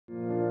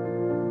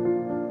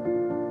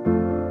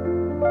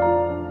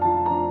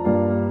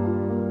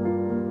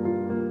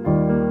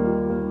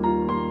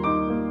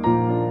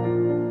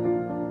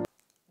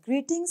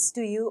Greetings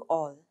to you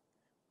all.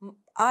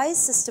 I,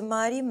 Sister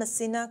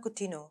Masina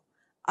Coutinho,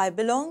 I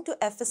belong to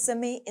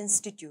FSMA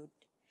Institute.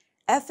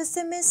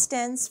 FSMA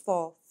stands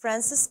for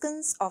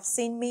Franciscans of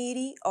St.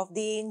 Mary of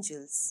the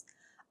Angels.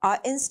 Our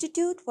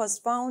institute was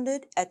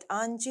founded at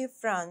Angers,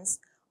 France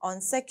on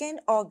 2nd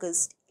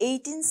August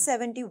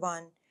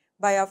 1871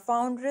 by our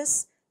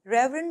foundress,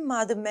 Reverend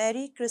Mother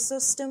Mary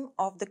Chrysostom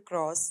of the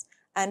Cross,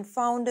 and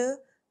founder,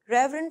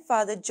 Reverend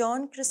Father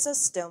John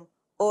Chrysostom,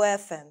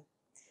 OFM.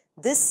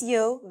 This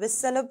year, we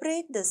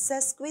celebrate the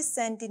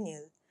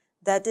sesquicentennial,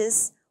 that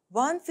is,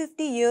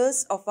 150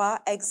 years of our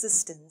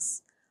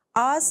existence.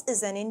 Ours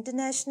is an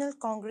international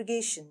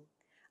congregation.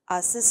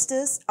 Our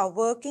sisters are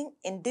working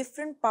in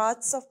different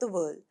parts of the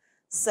world,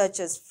 such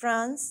as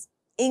France,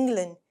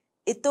 England,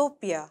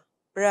 Ethiopia,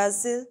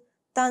 Brazil,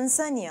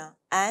 Tanzania,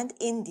 and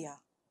India.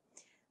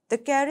 The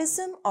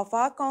charism of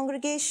our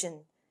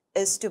congregation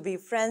is to be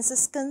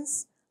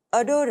Franciscans,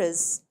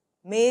 adorers,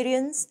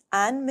 Marians,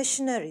 and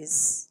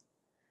missionaries.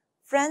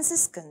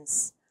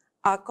 Franciscans,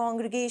 our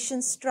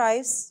congregation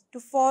strives to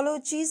follow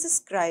Jesus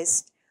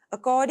Christ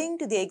according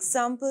to the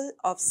example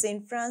of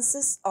St.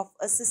 Francis of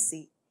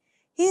Assisi.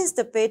 He is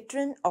the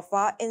patron of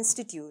our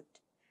institute.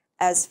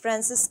 As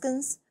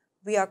Franciscans,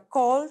 we are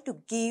called to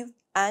give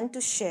and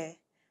to share,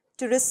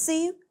 to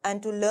receive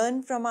and to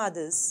learn from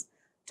others,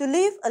 to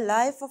live a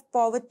life of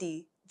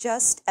poverty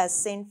just as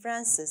St.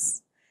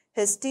 Francis.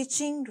 His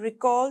teaching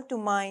recalled to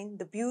mind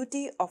the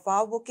beauty of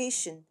our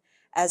vocation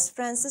as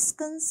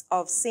Franciscans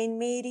of St.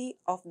 Mary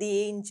of the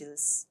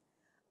Angels.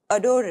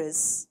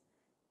 Adorers,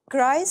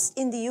 Christ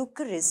in the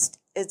Eucharist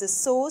is the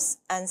source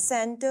and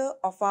center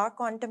of our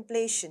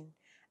contemplation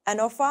and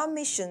of our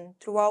mission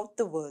throughout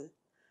the world.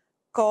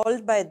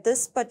 Called by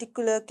this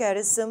particular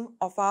charism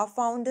of our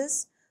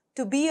founders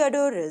to be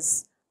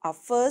adorers, our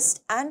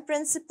first and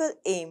principal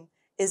aim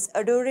is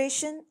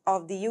adoration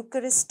of the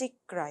Eucharistic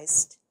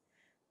Christ.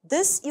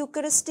 This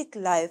Eucharistic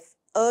life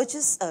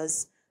urges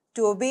us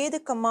to obey the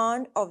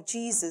command of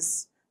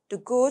Jesus to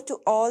go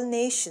to all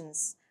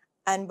nations,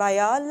 and by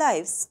our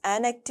lives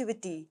and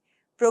activity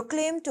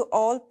proclaim to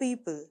all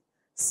people,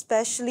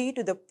 especially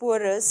to the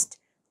poorest,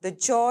 the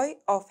joy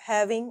of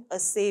having a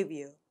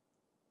Savior.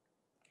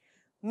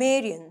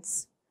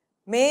 Marians,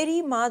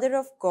 Mary, Mother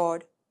of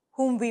God,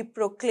 whom we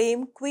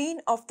proclaim Queen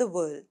of the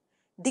world,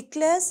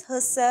 declares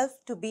herself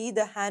to be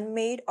the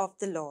handmaid of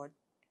the Lord.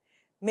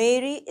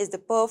 Mary is the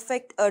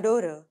perfect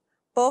adorer,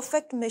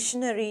 perfect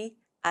missionary,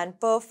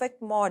 and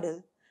perfect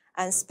model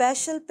and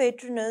special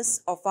patroness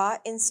of our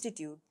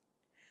institute.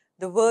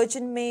 The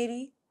Virgin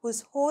Mary,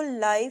 whose whole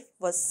life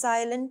was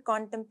silent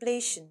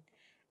contemplation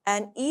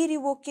and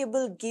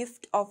irrevocable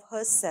gift of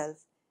herself,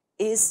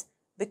 is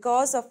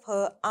because of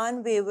her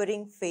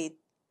unwavering faith.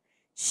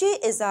 She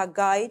is our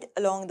guide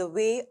along the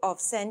way of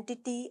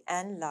sanctity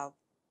and love.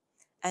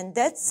 And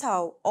that's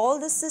how all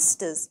the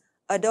sisters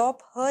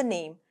adopt her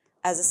name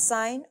as a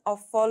sign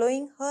of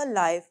following her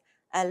life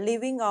and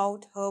living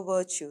out her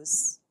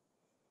virtues.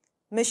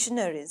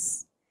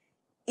 Missionaries.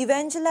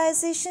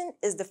 Evangelization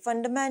is the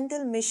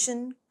fundamental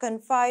mission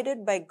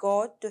confided by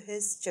God to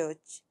His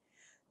Church.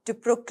 To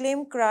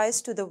proclaim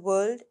Christ to the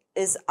world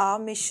is our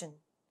mission.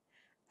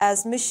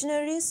 As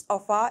missionaries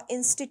of our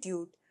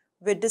institute,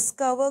 we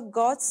discover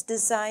God's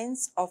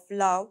designs of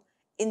love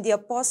in the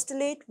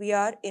apostolate we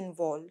are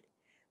involved,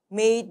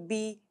 may it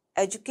be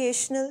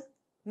educational,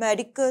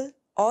 medical,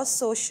 or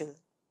social.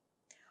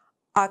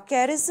 Our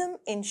charism,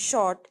 in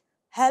short,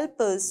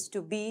 helps us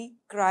to be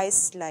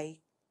Christ-like.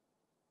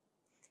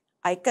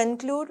 I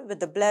conclude with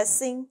the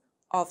blessing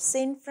of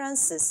St.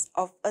 Francis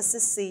of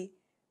Assisi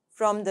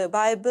from the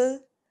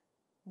Bible,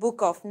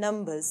 Book of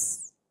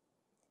Numbers.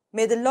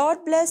 May the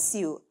Lord bless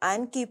you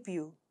and keep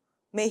you.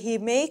 May He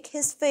make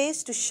His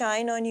face to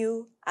shine on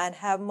you and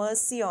have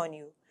mercy on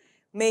you.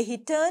 May He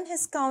turn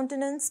His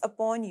countenance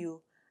upon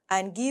you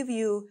and give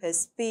you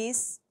His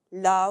peace,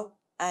 love,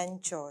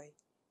 and joy.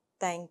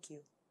 Thank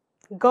you.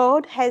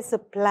 God has a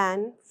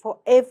plan for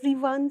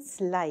everyone's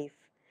life.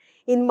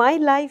 In my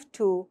life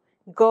too,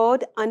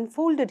 God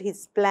unfolded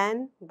His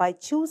plan by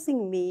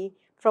choosing me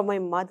from my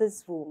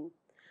mother's womb.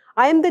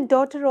 I am the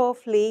daughter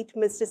of late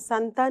Mr.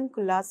 Santan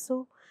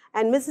Colaco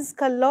and Mrs.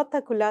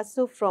 Carlota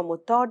Colaco from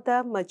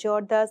Otorda,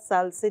 Majorda,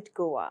 Salcit,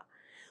 Goa.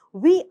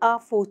 We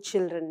are 4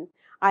 children.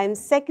 I am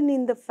second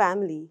in the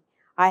family.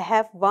 I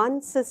have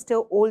one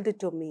sister older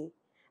to me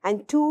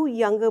and 2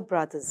 younger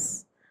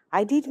brothers.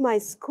 I did my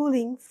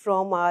schooling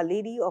from Our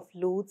Lady of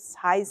Lourdes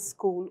High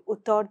School,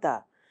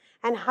 Otorda,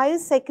 and higher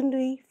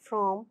secondary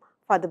from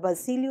Father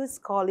Basilius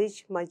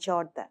College,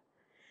 Majorda.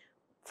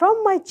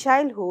 From my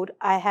childhood,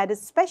 I had a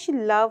special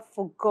love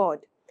for God.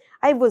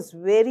 I was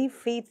very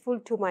faithful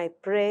to my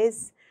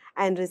prayers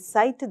and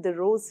recited the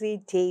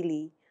rosary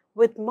daily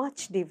with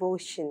much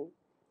devotion.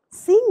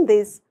 Seeing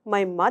this,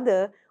 my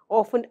mother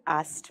often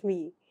asked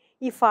me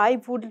if I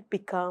would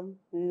become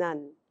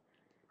nun.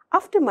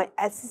 After my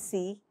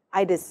SSC,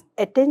 I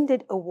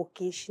attended a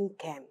vocation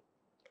camp.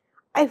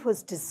 I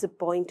was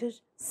disappointed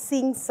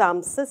seeing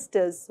some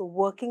sisters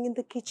working in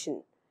the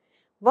kitchen.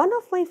 One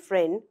of my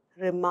friends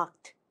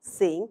remarked,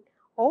 saying,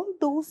 all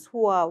those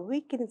who are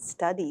weak in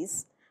studies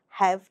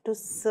have to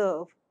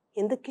serve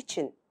in the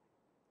kitchen.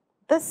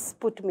 This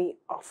put me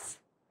off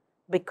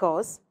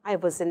because I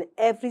was an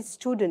average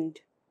student.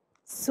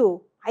 So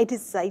I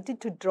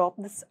decided to drop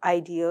this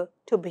idea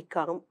to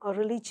become a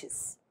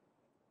religious.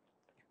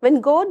 When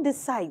God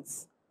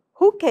decides,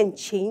 who can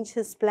change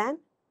His plan?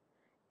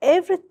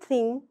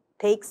 Everything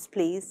takes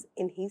place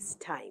in His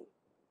time.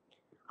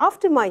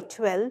 After my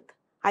 12th,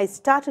 I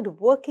started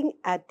working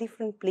at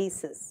different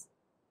places.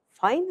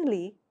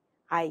 Finally,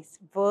 I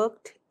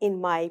worked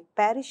in my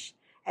parish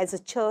as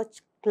a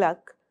church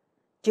clerk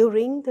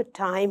during the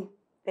time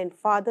when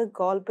Father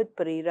Galbert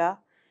Pereira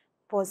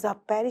was our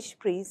parish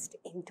priest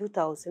in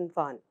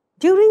 2001.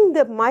 During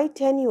my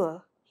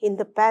tenure in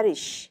the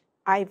parish,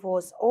 I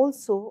was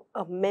also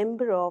a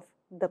member of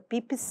the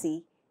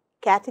PPC,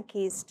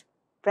 catechist,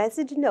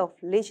 president of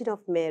Legion of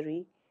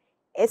Mary,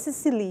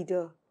 SSC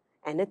leader,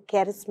 and a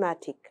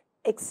charismatic,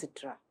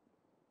 etc.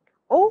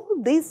 All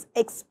these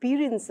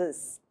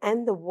experiences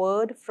and the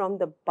word from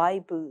the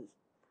Bible,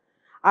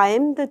 I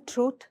am the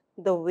truth,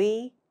 the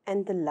way,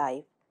 and the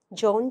life,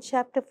 John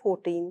chapter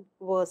 14,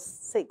 verse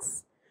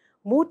 6,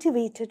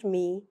 motivated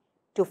me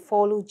to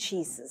follow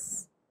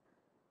Jesus.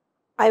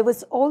 I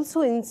was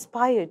also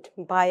inspired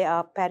by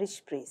our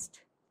parish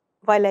priest.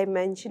 While I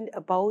mentioned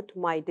about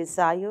my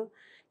desire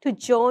to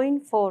join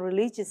for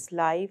religious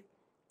life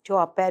to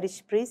our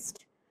parish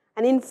priest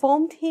and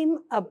informed him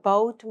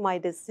about my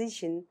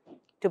decision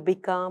to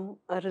become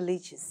a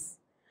religious.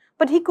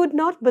 But he could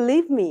not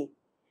believe me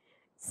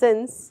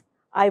since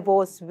I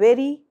was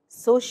very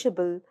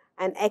sociable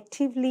and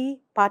actively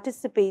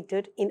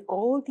participated in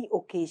all the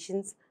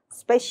occasions,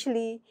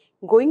 especially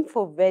going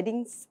for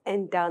weddings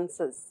and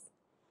dances.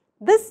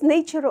 This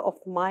nature of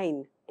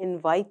mine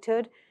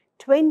invited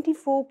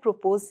 24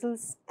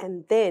 proposals,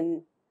 and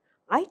then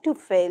I too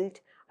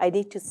felt I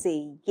need to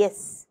say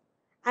yes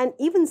and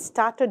even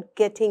started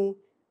getting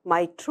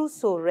my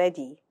trousseau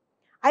ready.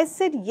 I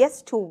said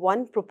yes to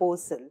one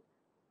proposal,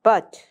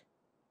 but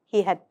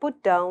he had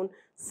put down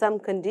some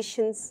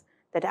conditions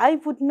that I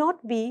would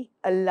not be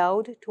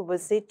allowed to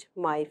visit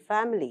my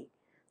family.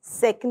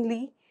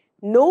 Secondly,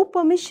 no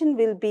permission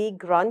will be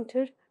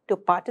granted to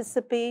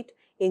participate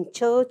in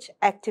church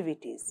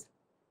activities.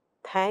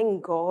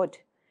 Thank God.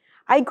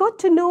 I got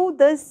to know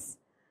this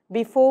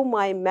before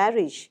my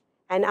marriage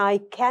and I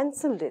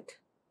cancelled it.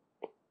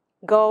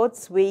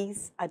 God's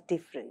ways are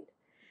different.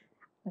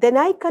 Then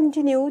I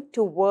continued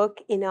to work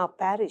in our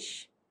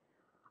parish.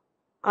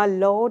 Our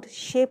Lord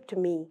shaped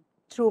me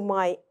through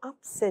my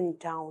ups and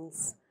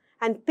downs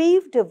and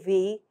paved a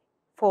way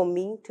for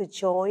me to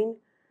join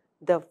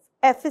the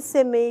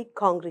FSMA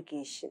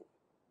congregation.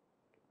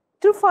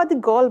 Through Father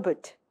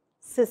Galbert,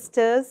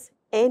 sisters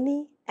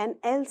Annie and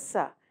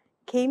Elsa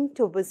came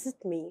to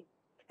visit me,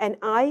 and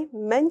I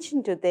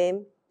mentioned to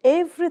them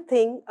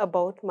everything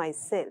about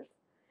myself.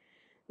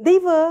 They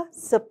were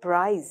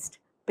surprised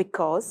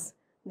because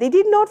they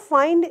did not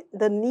find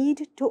the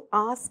need to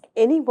ask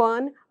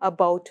anyone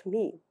about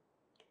me.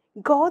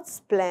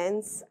 God's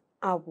plans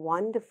are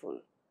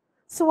wonderful.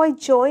 So I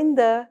joined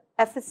the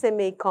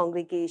FSMA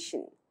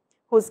congregation,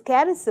 whose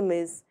charism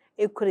is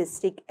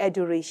Eucharistic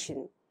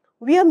adoration.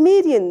 We are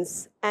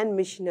Marians and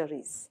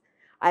missionaries.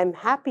 I am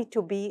happy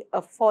to be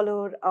a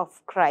follower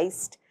of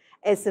Christ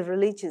as a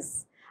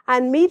religious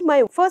and made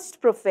my first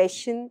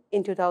profession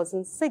in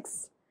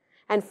 2006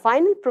 and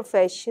final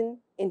profession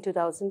in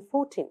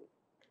 2014.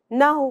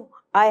 Now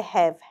I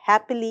have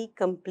happily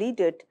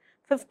completed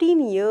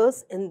 15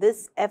 years in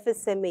this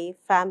FSMA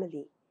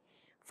family.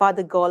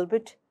 Father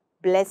Galbert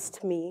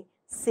blessed me,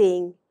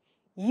 saying,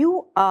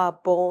 "You are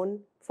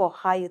born for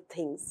higher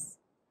things."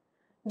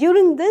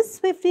 During these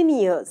 15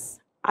 years,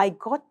 I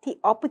got the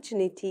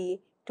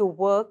opportunity to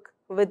work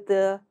with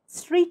the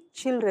street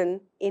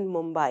children in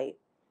Mumbai.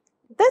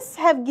 This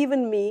have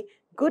given me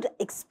good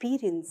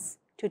experience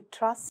to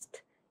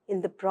trust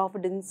in the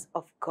providence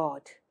of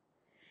God.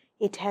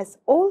 It has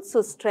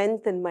also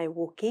strengthened my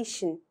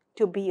vocation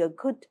to be a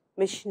good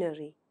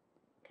missionary.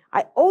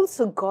 I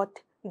also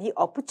got the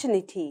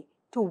opportunity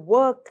to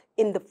work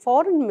in the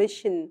foreign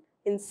mission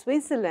in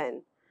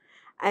Switzerland,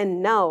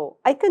 and now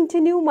I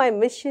continue my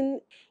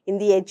mission in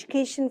the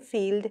education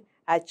field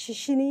at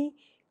Chichini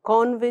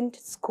Convent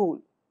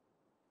School.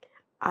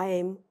 I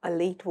am a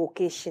late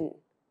vocation,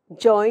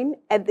 joined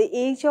at the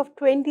age of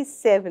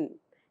 27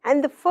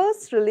 and the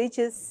first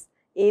religious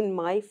in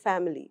my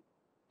family.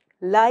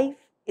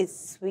 Life is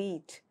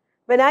sweet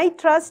when I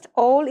trust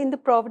all in the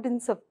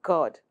providence of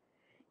God.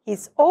 He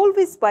is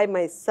always by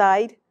my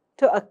side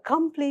to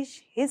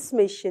accomplish His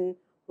mission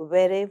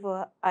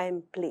wherever I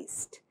am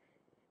placed.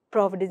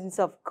 Providence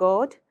of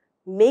God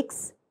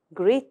makes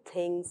great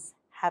things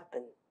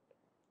happen.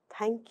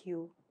 Thank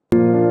you.